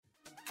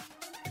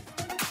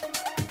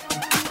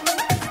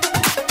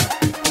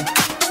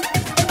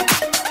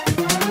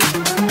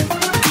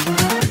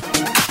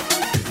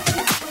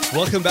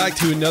Welcome back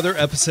to another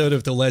episode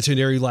of the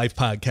Legendary Life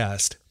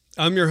Podcast.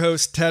 I'm your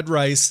host, Ted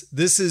Rice.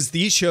 This is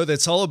the show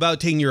that's all about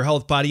taking your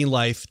health, body, and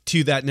life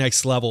to that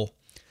next level.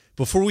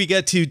 Before we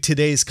get to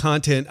today's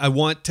content, I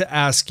want to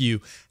ask you,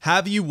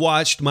 have you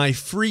watched my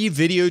free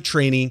video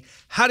training,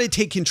 How to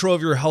Take Control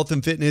of Your Health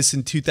and Fitness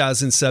in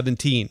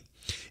 2017?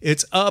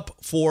 It's up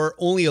for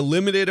only a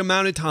limited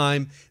amount of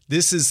time.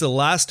 This is the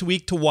last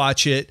week to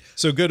watch it.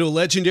 So go to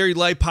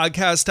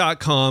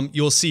legendarylifepodcast.com.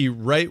 You'll see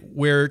right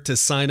where to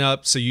sign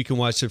up so you can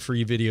watch the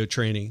free video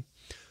training.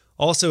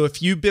 Also,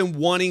 if you've been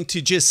wanting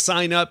to just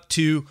sign up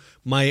to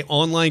my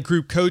online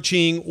group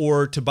coaching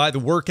or to buy the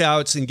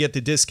workouts and get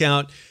the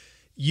discount,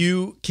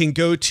 you can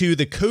go to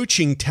the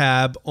coaching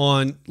tab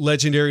on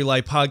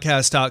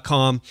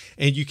legendarylifepodcast.com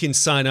and you can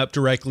sign up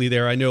directly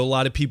there. I know a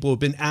lot of people have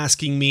been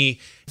asking me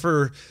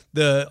for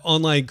the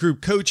online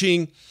group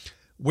coaching.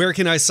 Where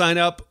can I sign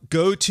up?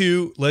 Go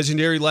to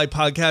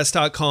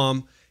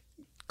legendarylifepodcast.com,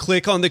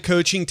 click on the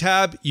coaching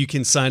tab. You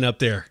can sign up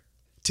there.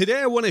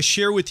 Today, I want to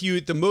share with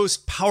you the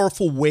most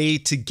powerful way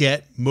to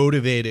get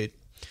motivated.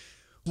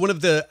 One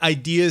of the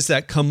ideas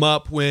that come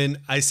up when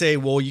I say,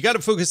 well, you got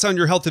to focus on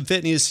your health and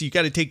fitness, you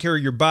got to take care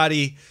of your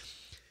body.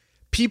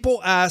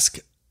 People ask,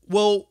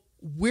 well,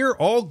 we're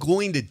all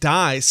going to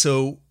die,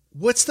 so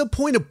what's the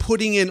point of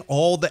putting in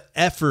all the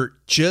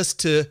effort just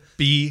to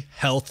be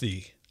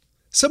healthy?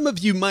 Some of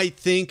you might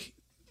think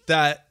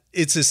that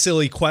it's a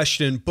silly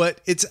question,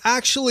 but it's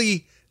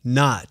actually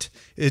not.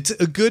 It's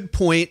a good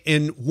point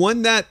and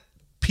one that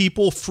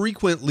people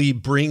frequently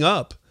bring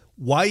up.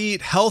 Why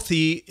eat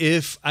healthy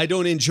if I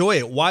don't enjoy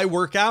it? Why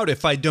work out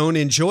if I don't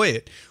enjoy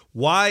it?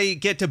 Why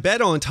get to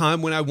bed on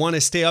time when I want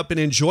to stay up and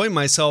enjoy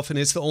myself and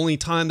it's the only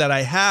time that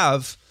I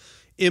have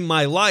in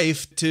my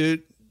life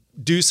to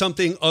do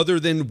something other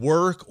than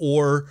work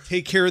or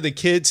take care of the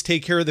kids,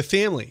 take care of the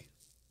family?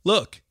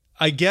 Look,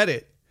 I get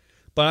it.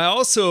 But I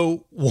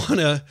also want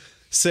to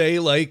say,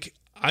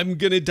 I'm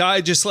going to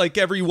die just like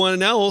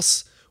everyone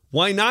else.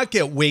 Why not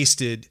get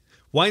wasted?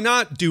 Why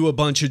not do a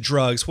bunch of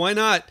drugs? Why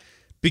not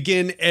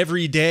begin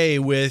every day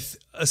with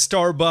a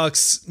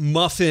Starbucks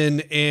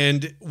muffin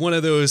and one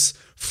of those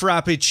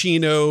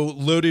Frappuccino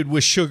loaded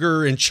with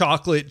sugar and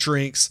chocolate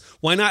drinks?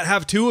 Why not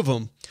have two of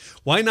them?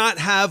 Why not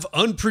have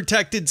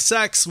unprotected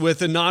sex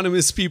with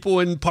anonymous people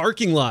in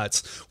parking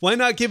lots? Why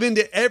not give in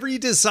to every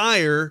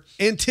desire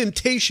and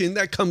temptation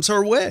that comes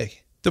our way?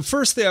 The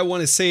first thing I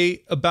want to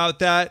say about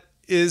that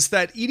is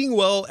that eating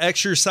well,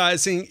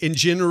 exercising, and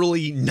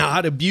generally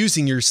not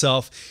abusing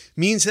yourself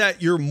means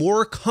that you're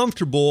more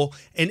comfortable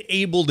and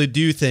able to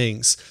do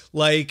things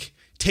like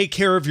take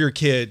care of your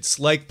kids,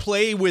 like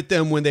play with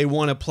them when they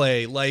want to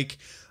play, like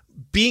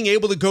being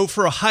able to go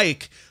for a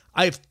hike.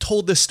 I've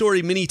told this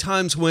story many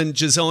times when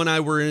Giselle and I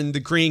were in the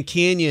Grand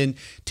Canyon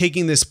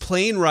taking this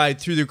plane ride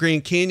through the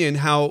Grand Canyon,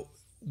 how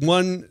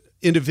one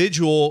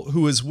individual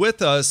who was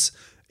with us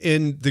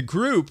in the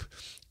group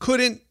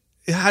he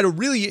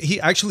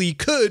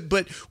could,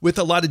 but with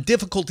a lot of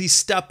difficulty,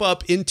 step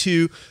up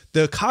into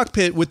the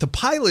cockpit with the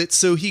pilot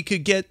so he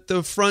could get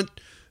the front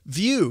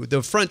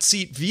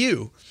seat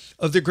view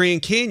of the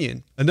Grand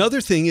Canyon.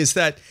 Another thing is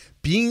that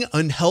being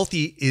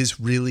unhealthy is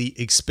really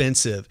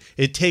expensive.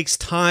 It takes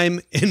time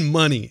and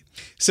money.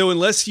 So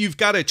unless you've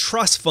got a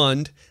trust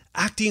fund,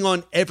 acting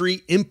on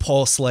every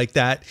impulse like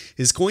that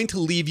is going to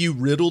leave you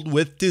riddled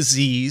with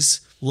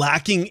disease,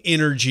 lacking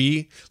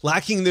energy,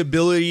 lacking the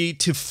ability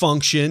to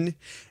function,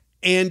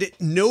 and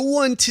no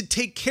one to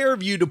take care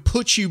of you to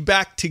put you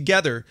back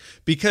together.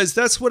 Because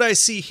that's what I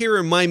see here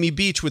in Miami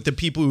Beach with the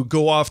people who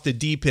go off the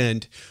deep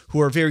end, who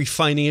are very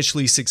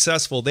financially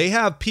successful. They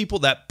have people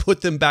that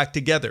put them back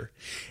together.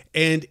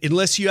 And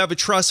unless you have a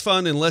trust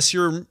fund, unless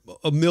you're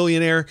a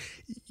millionaire,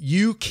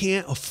 you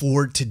can't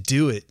afford to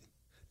do it.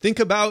 Think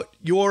about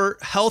your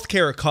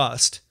healthcare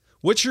cost.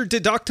 What's your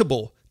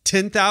deductible?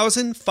 $10,000,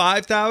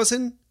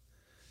 $5,000?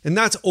 And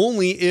that's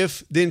only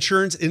if the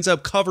insurance ends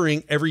up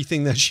covering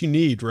everything that you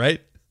need, right?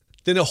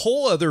 Then a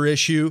whole other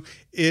issue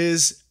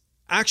is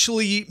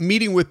actually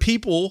meeting with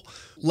people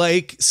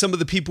like some of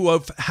the people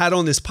I've had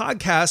on this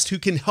podcast who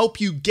can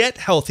help you get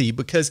healthy,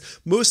 because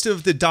most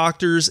of the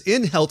doctors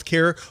in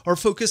healthcare are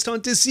focused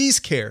on disease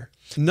care.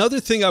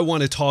 Another thing I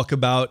want to talk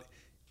about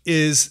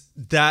is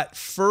that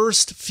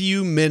first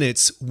few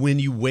minutes when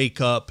you wake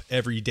up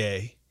every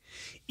day.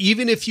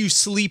 Even if you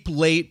sleep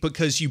late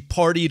because you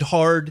partied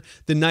hard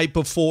the night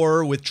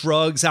before with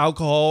drugs,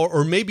 alcohol,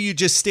 or maybe you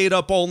just stayed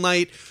up all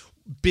night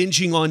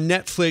binging on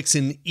Netflix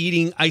and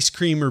eating ice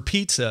cream or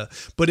pizza,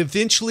 but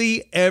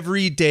eventually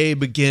every day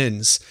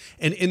begins.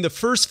 And in the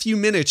first few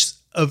minutes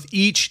of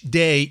each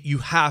day, you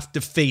have to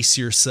face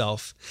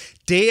yourself.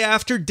 Day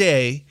after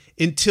day,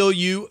 until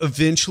you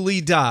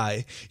eventually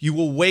die, you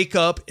will wake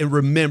up and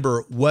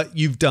remember what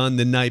you've done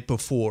the night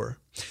before.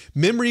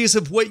 Memories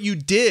of what you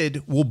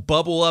did will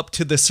bubble up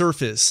to the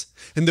surface,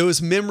 and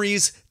those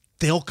memories,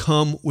 they'll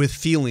come with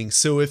feelings.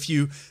 So if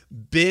you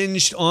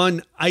binged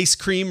on ice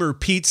cream or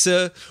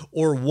pizza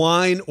or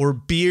wine or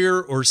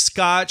beer or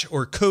scotch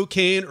or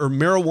cocaine or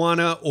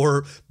marijuana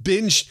or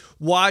binge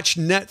watched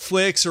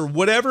Netflix or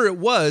whatever it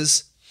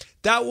was,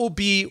 that will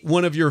be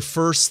one of your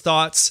first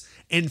thoughts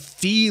and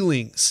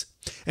feelings.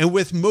 And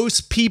with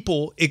most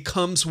people, it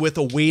comes with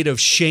a weight of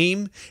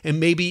shame and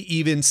maybe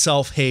even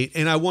self-hate.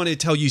 And I want to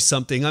tell you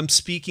something. I'm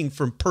speaking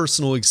from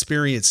personal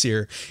experience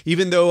here.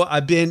 Even though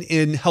I've been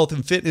in health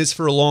and fitness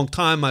for a long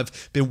time,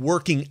 I've been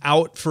working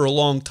out for a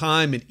long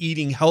time and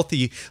eating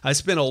healthy. I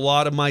spent a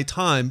lot of my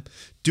time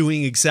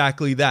doing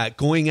exactly that,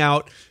 going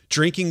out,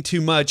 drinking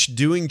too much,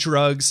 doing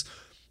drugs,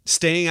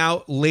 staying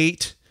out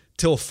late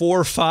till 4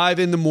 or 5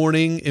 in the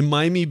morning in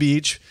Miami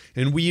Beach.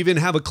 And we even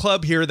have a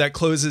club here that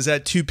closes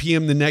at 2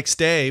 p.m. the next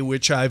day,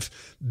 which I've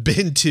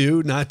been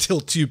to, not till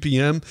 2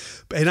 p.m.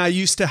 And I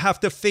used to have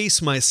to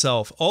face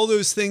myself. All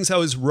those things I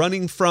was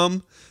running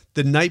from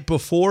the night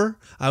before,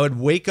 I would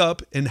wake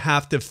up and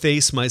have to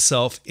face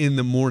myself in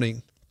the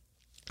morning.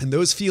 And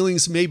those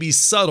feelings may be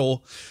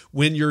subtle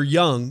when you're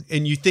young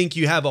and you think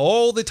you have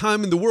all the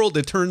time in the world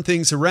to turn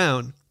things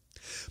around.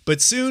 But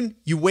soon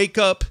you wake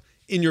up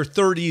in your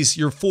 30s,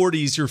 your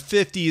 40s, your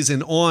 50s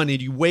and on,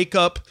 and you wake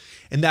up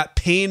and that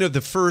pain of the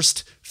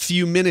first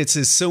few minutes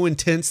is so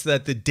intense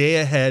that the day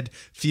ahead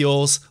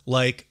feels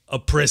like a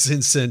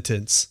prison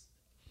sentence.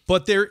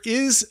 But there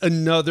is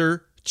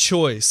another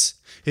choice.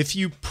 If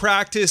you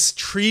practice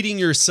treating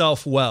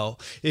yourself well,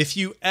 if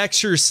you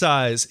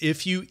exercise,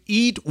 if you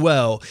eat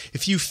well,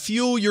 if you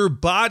fuel your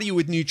body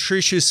with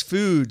nutritious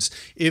foods,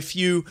 if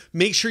you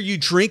make sure you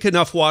drink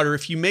enough water,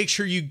 if you make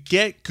sure you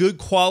get good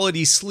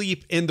quality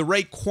sleep and the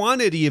right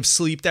quantity of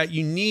sleep that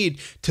you need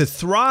to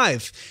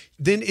thrive,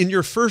 then in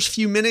your first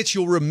few minutes,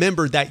 you'll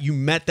remember that you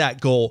met that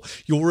goal.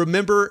 You'll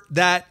remember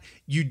that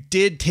you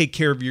did take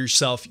care of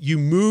yourself. You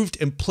moved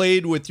and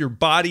played with your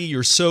body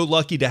you're so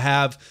lucky to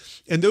have.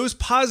 And those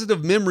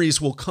positive memories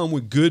will come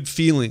with good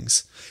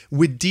feelings,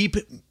 with deep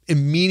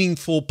and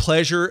meaningful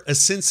pleasure, a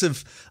sense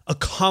of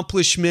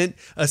accomplishment,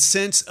 a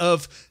sense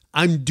of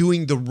I'm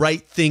doing the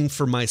right thing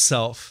for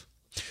myself.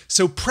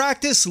 So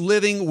practice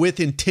living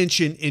with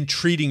intention and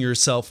treating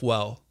yourself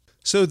well,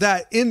 so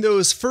that in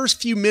those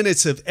first few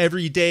minutes of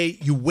every day,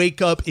 you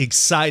wake up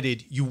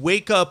excited. You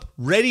wake up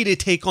ready to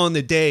take on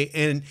the day.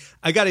 And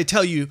I got to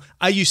tell you,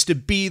 I used to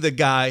be the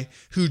guy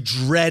who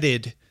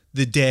dreaded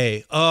the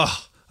day.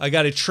 I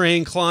got to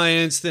train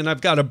clients, then I've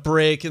got a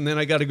break, and then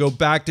I got to go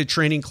back to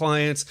training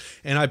clients,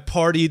 and I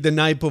partied the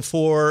night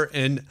before,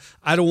 and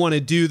I don't want to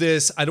do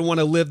this. I don't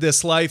want to live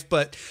this life,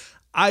 but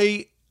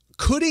I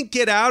couldn't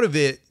get out of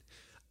it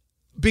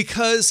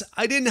because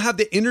I didn't have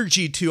the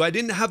energy to. I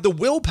didn't have the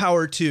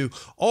willpower to.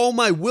 All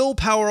my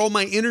willpower, all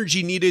my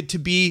energy needed to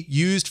be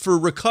used for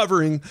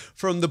recovering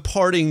from the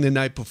partying the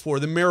night before,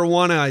 the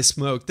marijuana I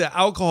smoked, the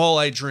alcohol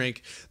I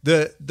drank,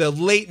 the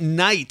late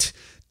night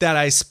that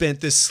I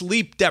spent, the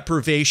sleep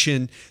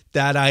deprivation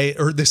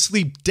the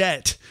sleep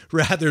debt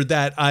rather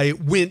that I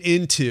went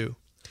into.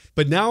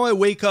 But now I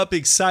wake up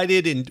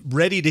excited and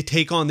ready to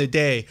take on the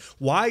day.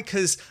 Why?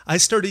 Because I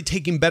started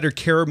taking better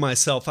care of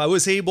myself. I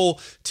was able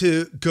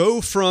to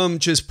go from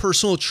just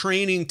personal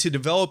training to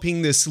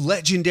developing this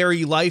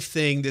legendary life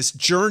thing, this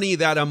journey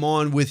that I'm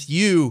on with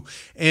you.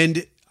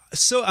 And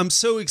so I'm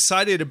so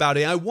excited about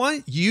it. I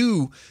want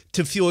you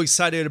to feel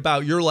excited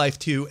about your life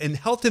too. And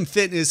health and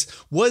fitness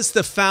was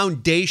the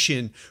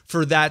foundation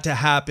for that to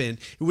happen.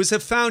 It was a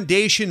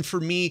foundation for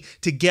me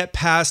to get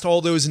past all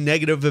those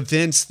negative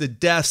events, the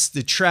deaths,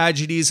 the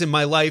tragedies in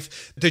my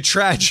life, the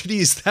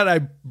tragedies that I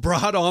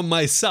brought on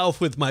myself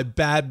with my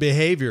bad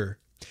behavior.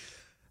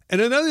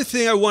 And another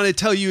thing I want to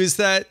tell you is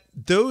that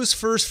those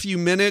first few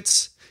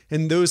minutes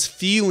and those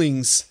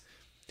feelings,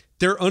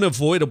 they're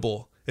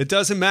unavoidable. It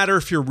doesn't matter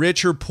if you're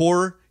rich or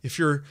poor, if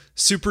you're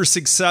super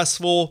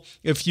successful,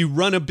 if you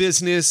run a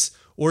business,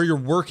 or you're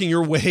working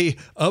your way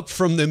up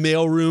from the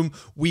mailroom.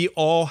 We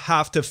all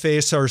have to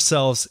face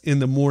ourselves in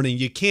the morning.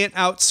 You can't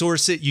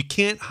outsource it. You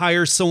can't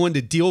hire someone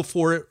to deal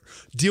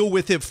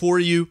with it for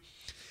you.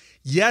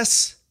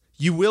 Yes,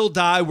 you will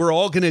die. We're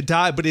all going to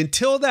die. But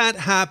until that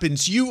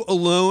happens, you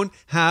alone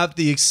have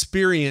the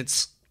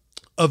experience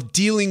of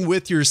dealing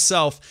with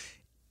yourself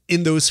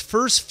in those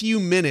first few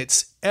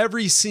minutes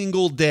every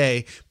single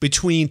day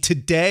between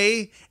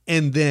today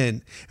and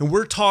then. And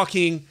we're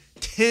talking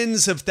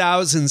tens of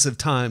thousands of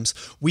times.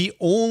 We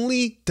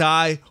only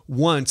die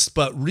once,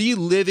 but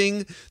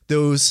reliving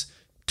those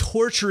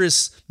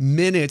torturous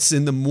minutes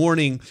in the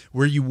morning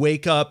where you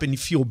wake up and you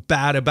feel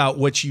bad about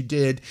what you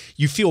did.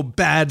 You feel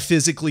bad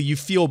physically, you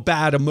feel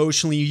bad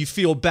emotionally, you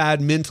feel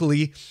bad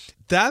mentally.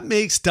 That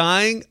makes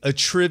dying a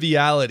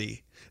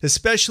triviality,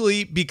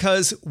 especially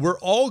because we're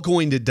all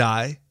going to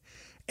die.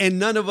 And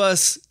none of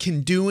us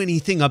can do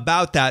anything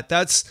about that.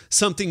 That's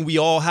something we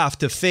all have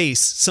to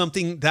face,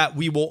 something that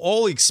we will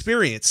all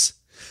experience.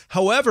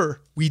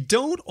 However, we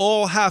don't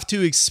all have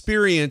to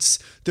experience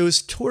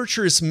those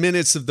torturous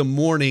minutes of the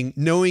morning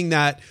knowing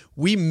that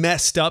we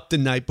messed up the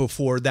night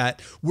before, that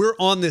we're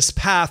on this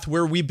path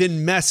where we've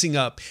been messing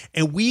up,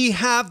 and we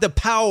have the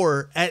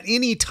power at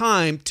any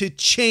time to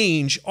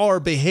change our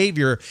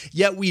behavior,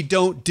 yet we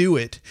don't do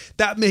it.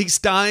 That makes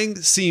dying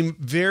seem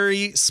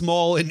very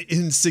small and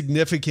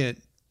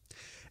insignificant.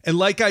 And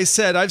like I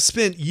said, I've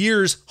spent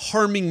years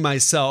harming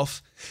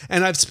myself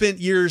And I've spent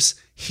years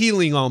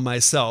healing on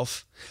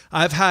myself.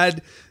 I've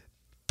had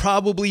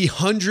probably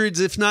hundreds,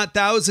 if not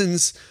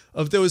thousands,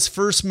 of those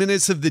first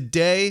minutes of the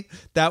day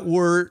that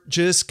were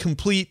just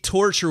complete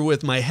torture,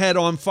 with my head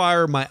on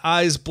fire, my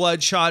eyes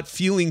bloodshot,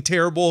 feeling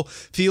terrible,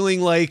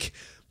 feeling like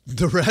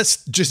the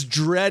rest, just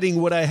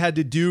dreading what I had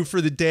to do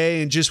for the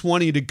day and just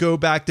wanting to go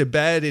back to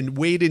bed and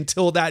wait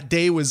until that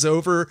day was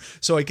over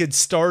so I could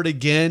start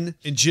again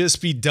and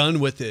just be done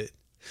with it.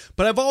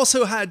 But I've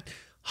also had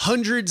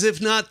hundreds,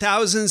 if not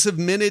thousands, of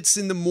minutes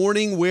in the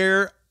morning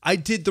where I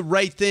did the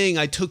right thing.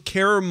 I took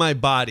care of my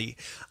body.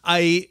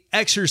 I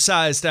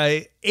exercised.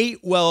 I ate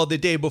well the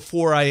day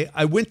before.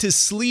 I went to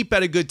sleep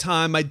at a good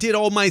time. I did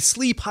all my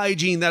sleep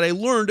hygiene that I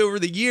learned over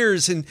the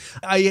years. And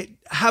I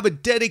have a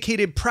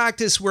dedicated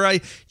practice where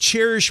I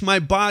cherish my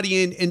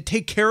body and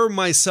take care of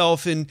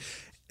myself. And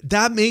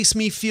that makes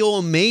me feel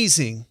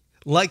amazing.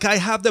 Like I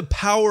have the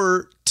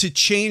power to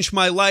change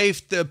my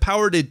life, the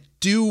power to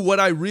do what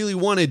I really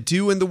want to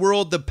do in the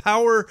world, the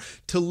power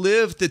to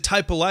live the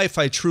type of life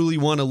I truly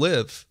want to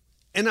live.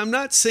 And I'm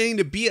not saying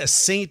to be a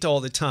saint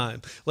all the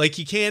time. Like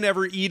you can't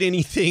ever eat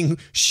anything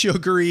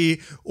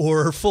sugary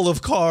or full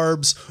of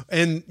carbs,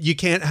 and you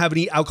can't have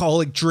any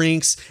alcoholic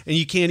drinks, and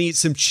you can't eat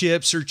some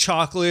chips or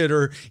chocolate,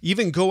 or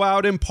even go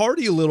out and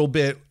party a little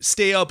bit,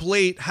 stay up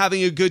late,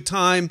 having a good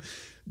time,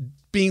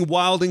 being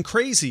wild and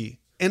crazy.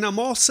 And I'm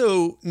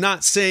also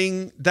not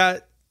saying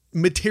that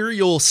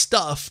material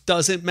stuff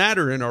doesn't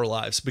matter in our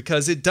lives,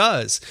 because it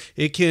does.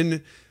 It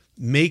can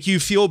make you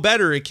feel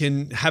better.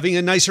 Having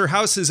a nicer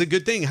house is a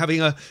good thing.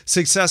 Having a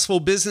successful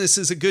business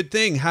is a good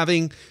thing.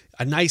 Having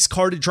a nice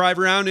car to drive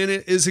around in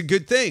it is a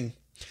good thing.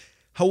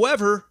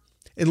 However,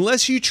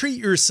 unless you treat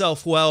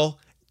yourself well,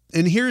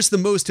 and here's the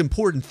most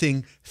important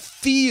thing,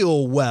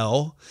 feel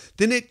well,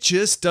 then it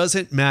just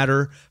doesn't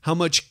matter how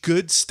much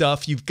good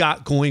stuff you've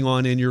got going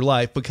on in your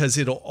life, because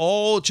it'll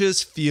all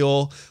just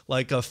feel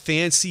like a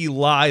fancy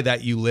lie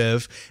that you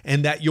live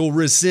and that you'll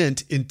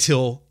resent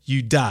until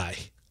you die.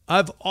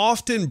 I've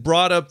often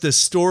brought up the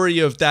story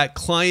of that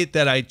client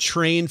that I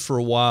trained for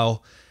a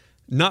while,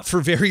 not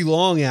for very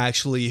long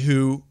actually,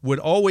 who would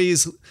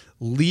always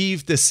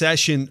leave the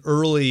session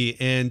early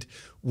and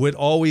would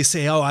always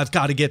say, "Oh, I've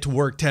got to get to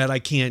work, Ted. I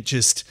can't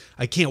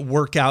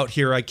work out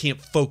here. I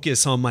can't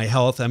focus on my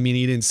health." I mean,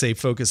 he didn't say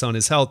focus on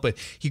his health, but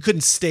he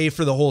couldn't stay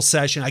for the whole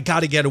session. "I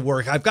got to get to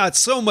work. I've got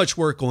so much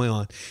work going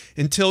on,"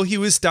 until he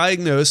was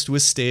diagnosed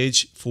with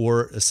stage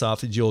 4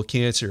 esophageal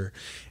cancer.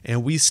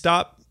 And we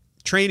stopped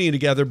training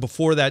together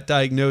before that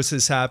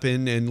diagnosis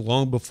happened and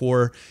long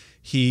before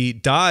he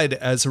died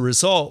as a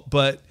result.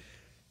 But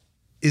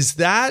is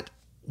that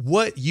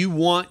what you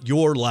want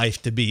your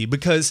life to be?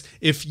 Because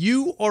if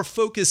you are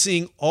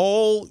focusing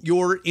all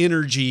your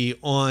energy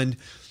on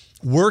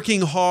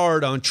working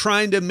hard, on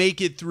trying to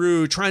make it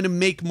through, trying to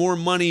make more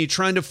money,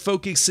 trying to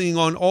focusing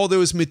on all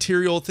those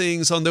material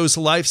things, on those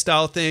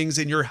lifestyle things,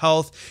 and your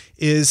health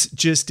is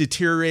just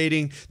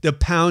deteriorating, the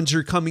pounds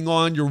are coming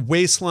on, your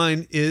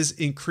waistline is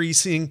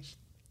increasing,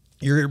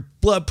 your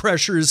blood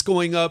pressure is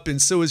going up, and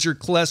so is your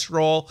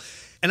cholesterol.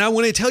 And I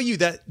want to tell you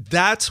that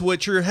that's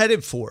what you're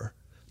headed for.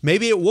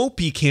 Maybe it won't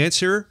be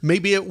cancer.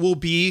 Maybe it will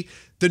be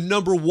the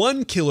number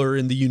one killer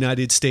in the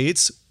United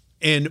States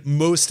and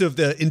most of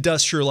the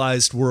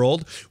industrialized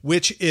world,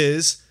 which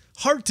is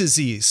heart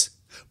disease.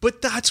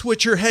 But that's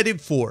what you're headed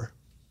for.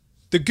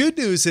 The good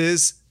news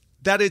is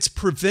that it's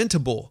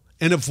preventable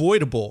and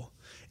avoidable.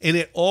 And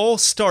it all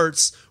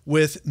starts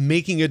with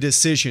making a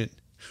decision,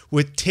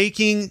 with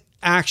taking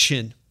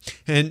action.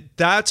 And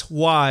that's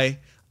why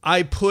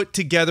I put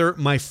together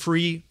my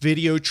free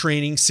video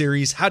training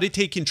series, How to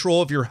Take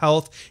Control of Your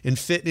Health and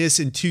Fitness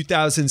in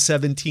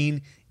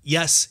 2017.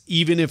 Yes,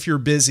 even if you're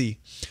busy,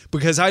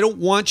 because I don't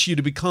want you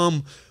to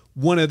become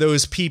one of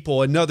those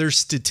people, another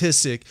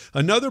statistic,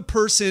 another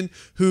person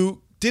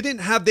who didn't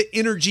have the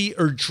energy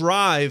or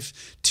drive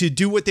to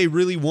do what they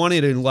really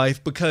wanted in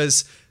life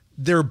because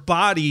their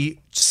body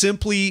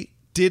simply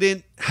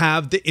didn't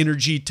have the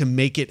energy to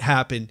make it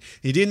happen.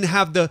 They didn't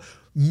have the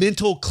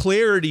mental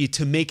clarity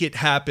to make it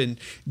happen,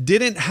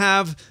 didn't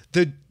have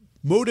the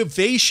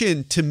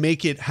motivation to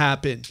make it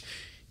happen.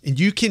 And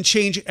you can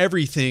change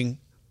everything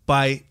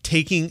by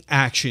taking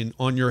action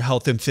on your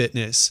health and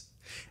fitness.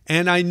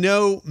 And I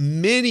know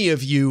many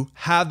of you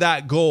have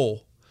that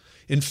goal.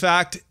 In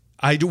fact,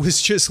 I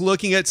was just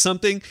looking at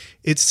something.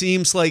 It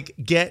seems like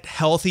Get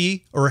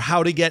Healthy or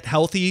How to Get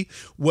Healthy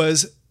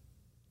was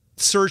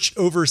searched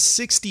over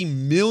 60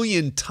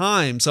 million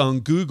times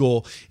on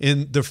Google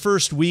in the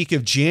first week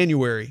of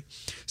January.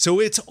 So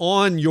it's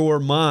on your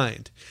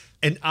mind,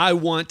 and I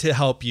want to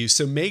help you.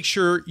 So make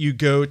sure you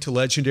go to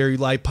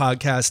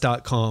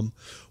legendarylifepodcast.com.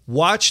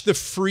 Watch the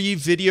free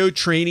video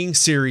training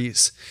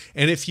series.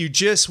 And if you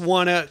just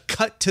want to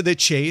cut to the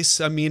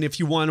chase, I mean, if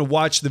you want to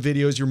watch the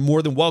videos, you're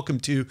more than welcome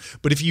to.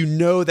 But if you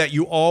know that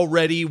you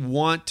already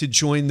want to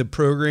join the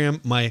program,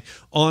 my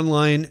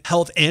online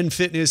health and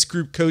fitness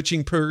group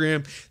coaching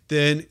program,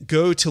 then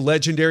go to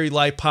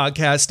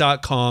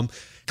legendarylifepodcast.com.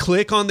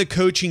 Click on the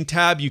coaching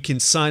tab. You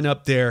can sign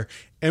up there.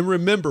 And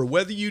remember,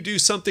 whether you do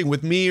something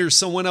with me or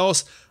someone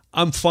else,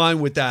 I'm fine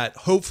with that.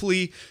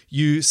 Hopefully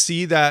you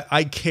see that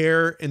I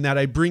care and that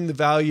I bring the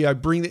value, I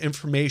bring the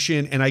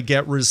information, and I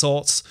get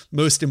results,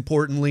 most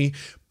importantly.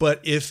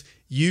 But if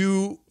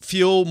you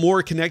feel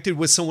more connected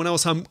with someone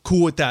else, I'm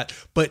cool with that.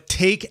 But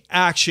take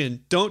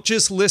action. Don't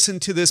just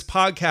listen to this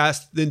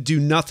podcast, then do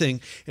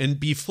nothing and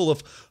be full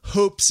of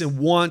hopes and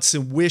wants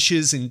and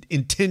wishes and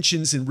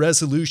intentions and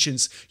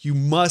resolutions. You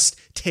must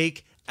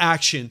take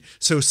action.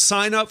 So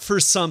sign up for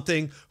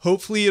something.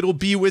 Hopefully it'll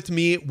be with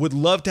me. Would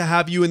love to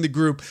have you in the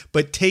group,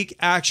 but take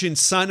action.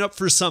 Sign up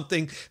for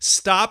something.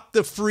 Stop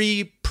the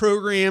free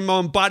program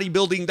on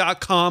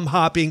bodybuilding.com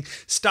hopping.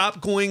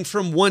 Stop going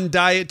from one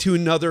diet to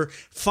another.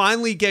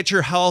 Finally get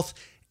your health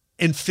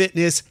and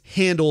fitness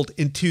handled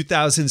in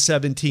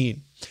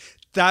 2017.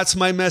 That's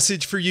my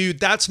message for you.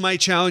 That's my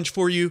challenge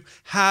for you.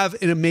 Have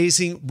an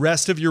amazing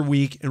rest of your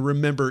week. And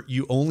remember,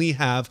 you only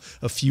have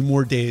a few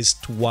more days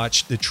to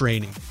watch the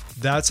training.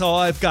 That's all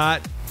I've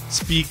got.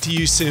 Speak to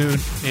you soon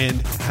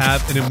and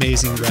have an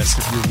amazing rest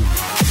of your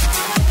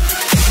week.